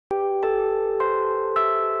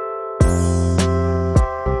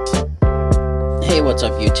Hey, what's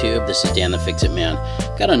up YouTube? This is Dan the Fix-It Man.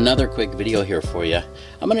 Got another quick video here for you.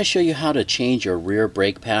 I'm going to show you how to change your rear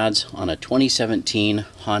brake pads on a 2017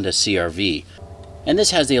 Honda CR-V. And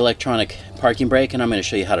this has the electronic parking brake, and I'm going to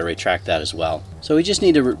show you how to retract that as well. So we just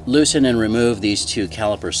need to loosen and remove these two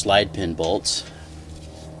caliper slide pin bolts.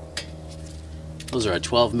 Those are a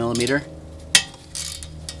 12 millimeter.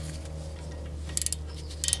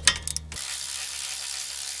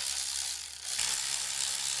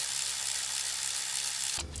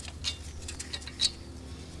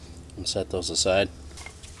 And set those aside.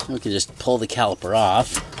 And we can just pull the caliper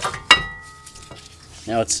off.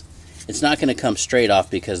 Now it's not going to come straight off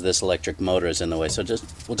because this electric motor is in the way, so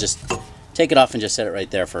we'll just take it off and just set it right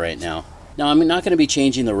there for right now. Now I'm not going to be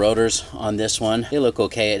changing the rotors on this one. They look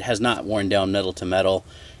okay. It has not worn down metal to metal,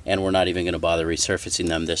 and we're not even going to bother resurfacing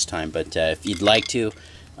them this time. But if you'd like to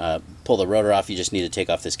pull the rotor off, you just need to take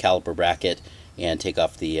off this caliper bracket and take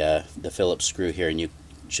off the Phillips screw here, and you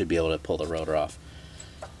should be able to pull the rotor off.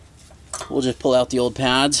 We'll just pull out the old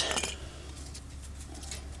pads.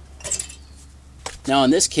 Now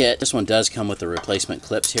in this kit, this one does come with the replacement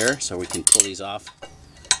clips here, so we can pull these off.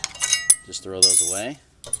 Just throw those away.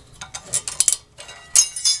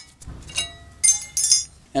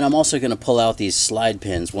 And I'm also going to pull out these slide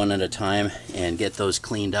pins one at a time and get those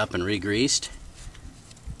cleaned up and re-greased.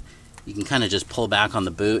 You can kind of just pull back on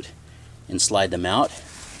the boot and slide them out,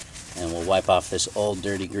 and we'll wipe off this old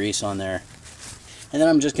dirty grease on there. And then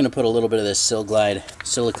I'm just going to put a little bit of this Sil-Glide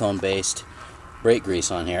silicone based brake grease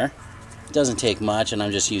on here. It doesn't take much, and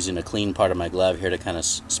I'm just using a clean part of my glove here to kind of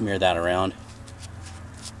smear that around.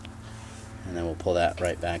 And then we'll pull that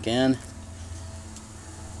right back in.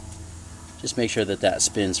 Just make sure that that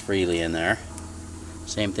spins freely in there.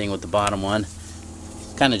 Same thing with the bottom one.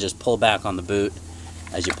 Kind of just pull back on the boot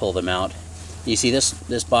as you pull them out. You see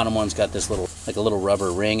this bottom one's got this little, like a little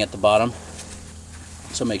rubber ring at the bottom.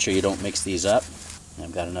 So make sure you don't mix these up.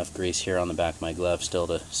 I've got enough grease here on the back of my glove still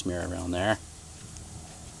to smear around there.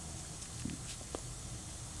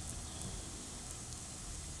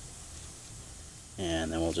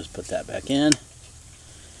 And then we'll just put that back in.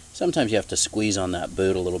 Sometimes you have to squeeze on that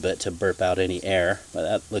boot a little bit to burp out any air, but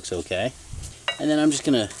that looks okay. And then I'm just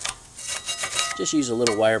going to use a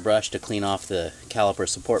little wire brush to clean off the caliper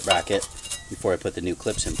support bracket before I put the new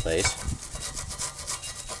clips in place.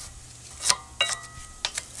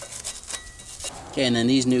 Okay, and then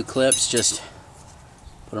these new clips, just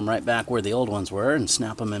put them right back where the old ones were and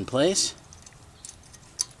snap them in place.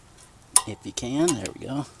 If you can, there we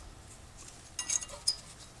go.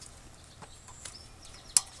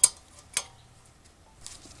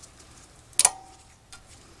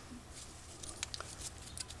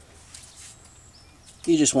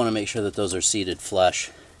 You just want to make sure that those are seated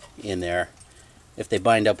flush in there. If they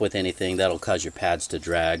bind up with anything, that'll cause your pads to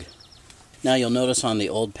drag. Now you'll notice on the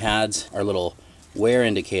old pads, our little wear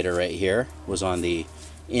indicator right here was on the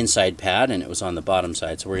inside pad and it was on the bottom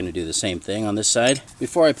side, so we're going to do the same thing on this side.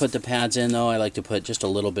 Before I put the pads in though, I like to put just a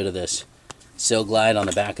little bit of this Sil-Glide on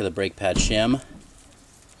the back of the brake pad shim.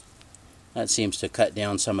 That seems to cut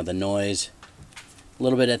down some of the noise. A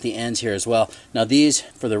little bit at the ends here as well. Now these,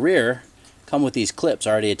 for the rear, come with these clips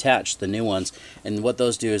already attached, the new ones, and what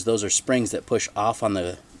those do is those are springs that push off on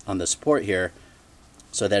the support here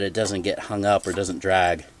so that it doesn't get hung up or doesn't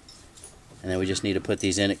drag. And then we just need to put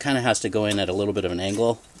these in. It kind of has to go in at a little bit of an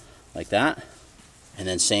angle like that. And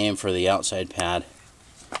then same for the outside pad.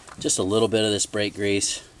 Just a little bit of this brake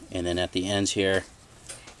grease, and then at the ends here.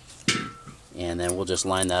 And then we'll just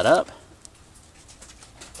line that up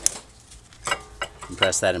and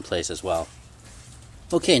press that in place as well.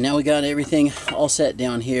 Okay, now we got everything all set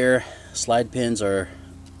down here. Slide pins are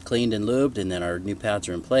cleaned and lubed, and then our new pads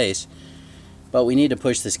are in place. But we need to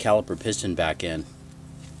push this caliper piston back in.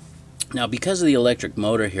 Now because of the electric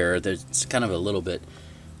motor here, it's kind of a little bit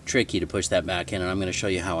tricky to push that back in, and I'm going to show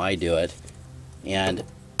you how I do it. And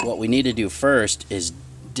what we need to do first is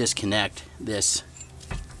disconnect this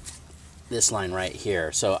line right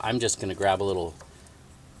here. So I'm just going to grab a little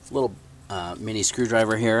mini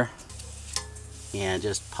screwdriver here and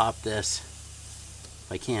just pop this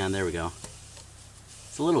if I can. There we go.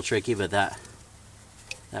 It's a little tricky, but that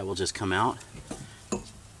will just come out.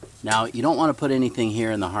 Now you don't want to put anything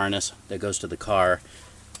here in the harness that goes to the car.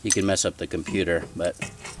 You can mess up the computer, but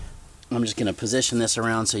I'm just going to position this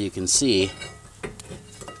around so you can see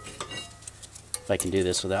if I can do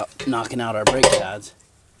this without knocking out our brake pads.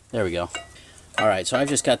 There we go. Alright, so I've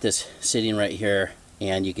just got this sitting right here,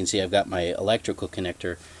 and you can see I've got my electrical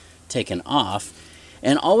connector taken off,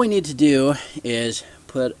 and all we need to do is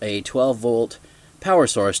put a 12-volt power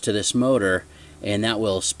source to this motor, and that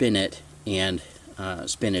will spin it and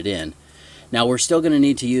spin it in. Now we're still going to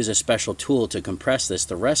need to use a special tool to compress this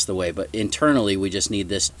the rest of the way, but internally we just need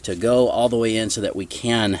this to go all the way in so that we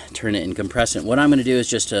can turn it and compress it. What I'm going to do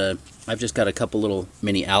is I've just got a couple little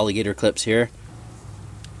mini alligator clips here,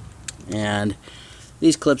 and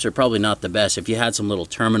these clips are probably not the best. If you had some little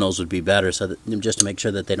terminals would be better, so that, just to make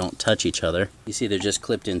sure that they don't touch each other. You see they're just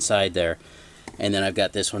clipped inside there, and then I've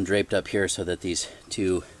got this one draped up here so that these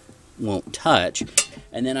two won't touch.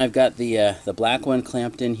 And then I've got the black one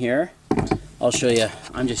clamped in here. I'll show you.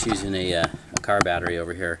 I'm just using a car battery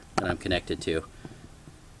over here that I'm connected to,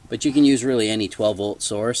 but you can use really any 12-volt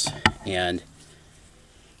source. And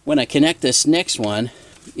when I connect this next one,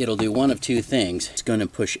 it'll do one of two things. It's going to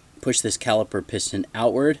push this caliper piston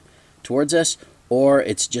outward towards us, or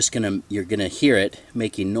it's just you're gonna hear it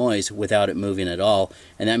making noise without it moving at all,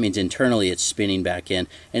 and that means internally it's spinning back in.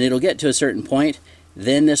 And it'll get to a certain point,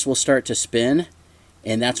 then this will start to spin,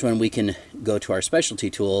 and that's when we can go to our specialty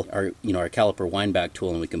tool, our caliper wind back tool,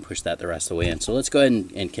 and we can push that the rest of the way in. So let's go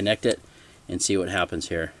ahead and connect it and see what happens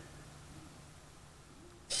here.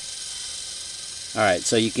 Alright,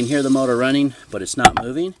 so you can hear the motor running, but it's not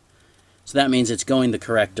moving. So that means it's going the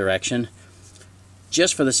correct direction.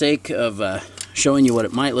 Just for the sake of showing you what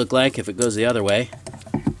it might look like if it goes the other way,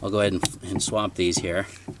 I'll go ahead and swap these here.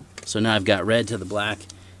 So now I've got red to the black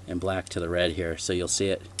and black to the red here, so you'll see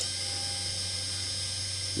it.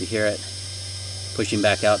 You hear it pushing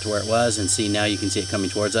back out to where it was, and see, now you can see it coming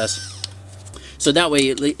towards us. So that way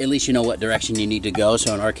at least you know what direction you need to go.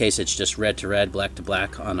 So in our case it's just red to red, black to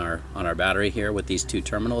black on our battery here with these two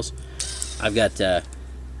terminals. I've got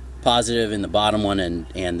positive in the bottom one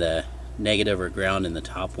and the negative or ground in the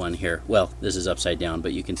top one here. Well, this is upside down,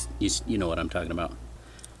 but you know what I'm talking about. And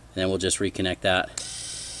then we'll just reconnect that,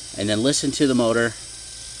 and then listen to the motor,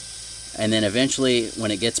 and then eventually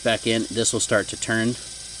when it gets back in, this will start to turn.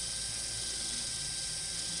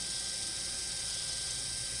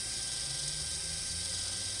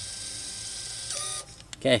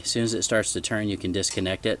 Okay, as soon as it starts to turn, you can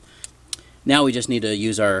disconnect it. Now we just need to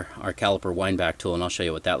use our caliper wind back tool, and I'll show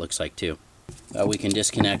you what that looks like too. We can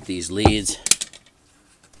disconnect these leads.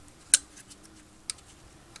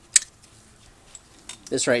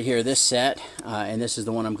 This right here, this set, and this is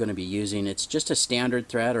the one I'm going to be using. It's just a standard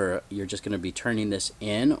thread, or you're just going to be turning this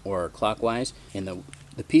in or clockwise. And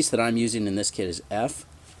the piece that I'm using in this kit is F,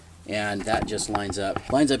 and that just lines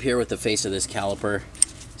up here with the face of this caliper.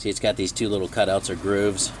 See, it's got these two little cutouts or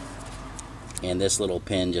grooves, and this little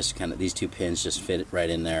pin just these two pins just fit right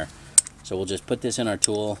in there. So we'll just put this in our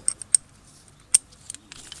tool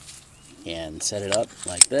and set it up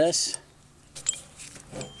like this,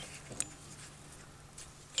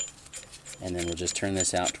 and then we'll just turn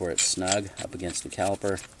this out to where it's snug up against the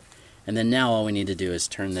caliper. And then now all we need to do is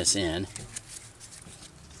turn this in,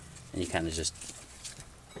 and you kind of just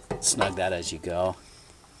snug that as you go.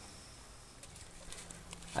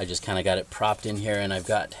 I just kind of got it propped in here, and I've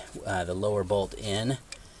got the lower bolt in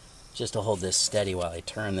just to hold this steady while I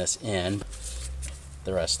turn this in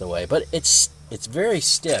the rest of the way. But it's very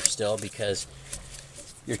stiff still because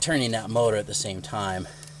you're turning that motor at the same time.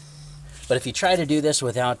 But if you try to do this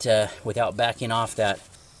without backing off that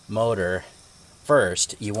motor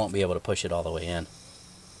first, you won't be able to push it all the way in.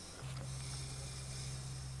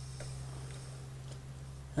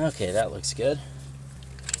 Okay, that looks good.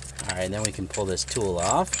 Alright, then we can pull this tool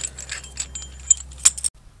off.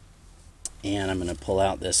 And I'm going to pull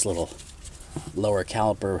out this little lower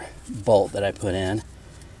caliper bolt that I put in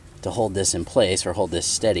to hold this in place, or hold this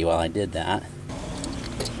steady while I did that.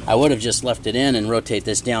 I would have just left it in and rotate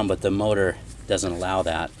this down, but the motor doesn't allow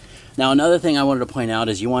that. Now another thing I wanted to point out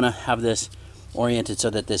is you want to have this oriented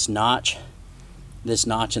so that this notch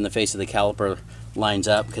in the face of the caliper lines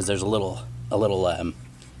up, because there's a little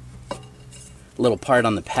part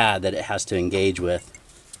on the pad that it has to engage with.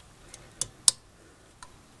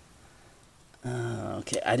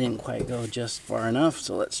 Okay, I didn't quite go just far enough,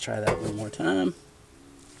 so let's try that one more time.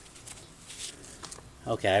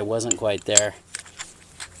 Okay, I wasn't quite there.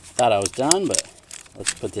 Thought I was done, but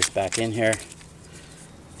let's put this back in here.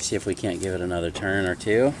 See if we can't give it another turn or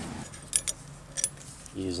two.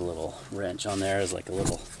 Use a little wrench on there as like a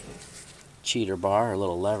little cheater bar, or a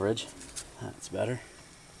little leverage. That's better.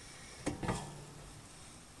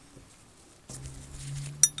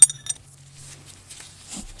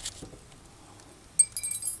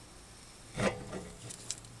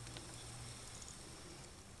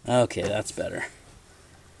 Okay, that's better.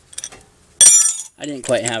 I didn't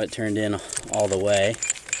quite have it turned in all the way,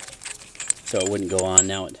 so it wouldn't go on.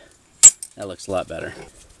 Now that looks a lot better.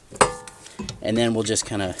 And then we'll just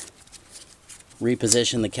kind of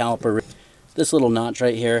reposition the caliper. This little notch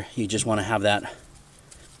right here, you just want to have that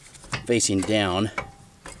facing down.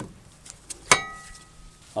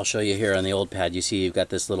 I'll show you here on the old pad. You see you've got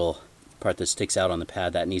this little part that sticks out on the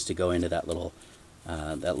pad that needs to go into that little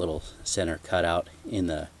center cutout in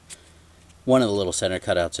the one of the little center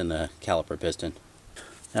cutouts in the caliper piston.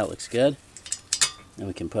 That looks good. And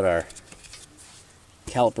we can put our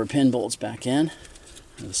caliper pin bolts back in,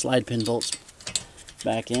 the slide pin bolts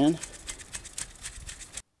back in.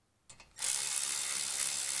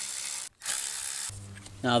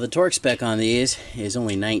 Now the torque spec on these is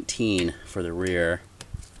only 19 for the rear,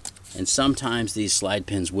 and sometimes these slide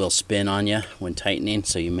pins will spin on you when tightening,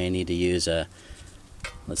 so you may need to use a,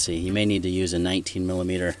 let's see, you may need to use a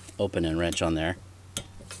 19mm open end wrench on there.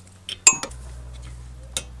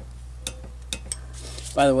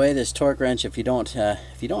 By the way, this torque wrench, if you don't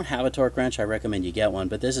have a torque wrench, I recommend you get one,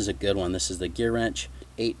 but this is a good one. This is the Gear Wrench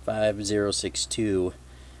 85062,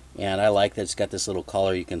 and I like that it's got this little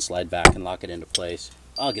collar you can slide back and lock it into place.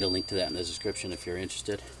 I'll get a link to that in the description if you're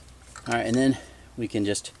interested. Alright, and then we can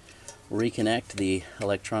just reconnect the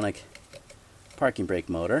electronic parking brake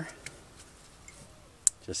motor.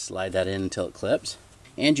 Just slide that in until it clips,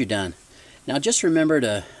 and you're done. Now just remember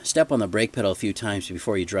to step on the brake pedal a few times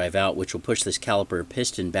before you drive out, which will push this caliper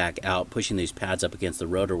piston back out, pushing these pads up against the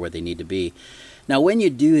rotor where they need to be. Now when you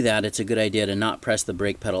do that, it's a good idea to not press the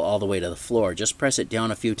brake pedal all the way to the floor. Just press it down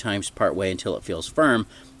a few times part way until it feels firm.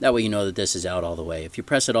 That way you know that this is out all the way. If you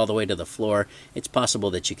press it all the way to the floor, it's possible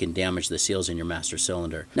that you can damage the seals in your master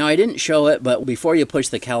cylinder. Now I didn't show it, but before you push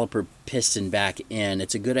the caliper piston back in,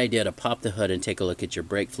 it's a good idea to pop the hood and take a look at your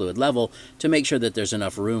brake fluid level to make sure that there's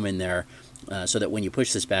enough room in there so that when you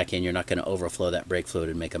push this back in, you're not going to overflow that brake fluid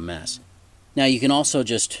and make a mess. Now you can also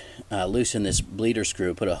just loosen this bleeder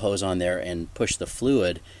screw, put a hose on there, and push the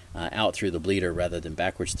fluid out through the bleeder rather than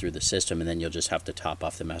backwards through the system, and then you'll just have to top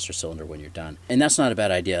off the master cylinder when you're done. And that's not a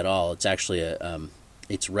bad idea at all. It's actually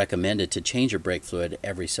it's recommended to change your brake fluid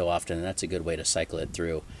every so often, and that's a good way to cycle it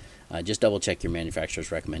through. Just double check your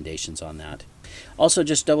manufacturer's recommendations on that. Also,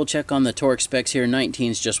 just double check on the torque specs here.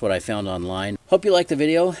 19 is just what I found online. Hope you liked the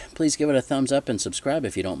video. Please give it a thumbs up and subscribe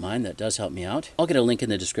if you don't mind. That does help me out. I'll get a link in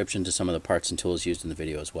the description to some of the parts and tools used in the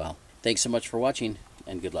video as well. Thanks so much for watching,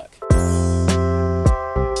 and good luck.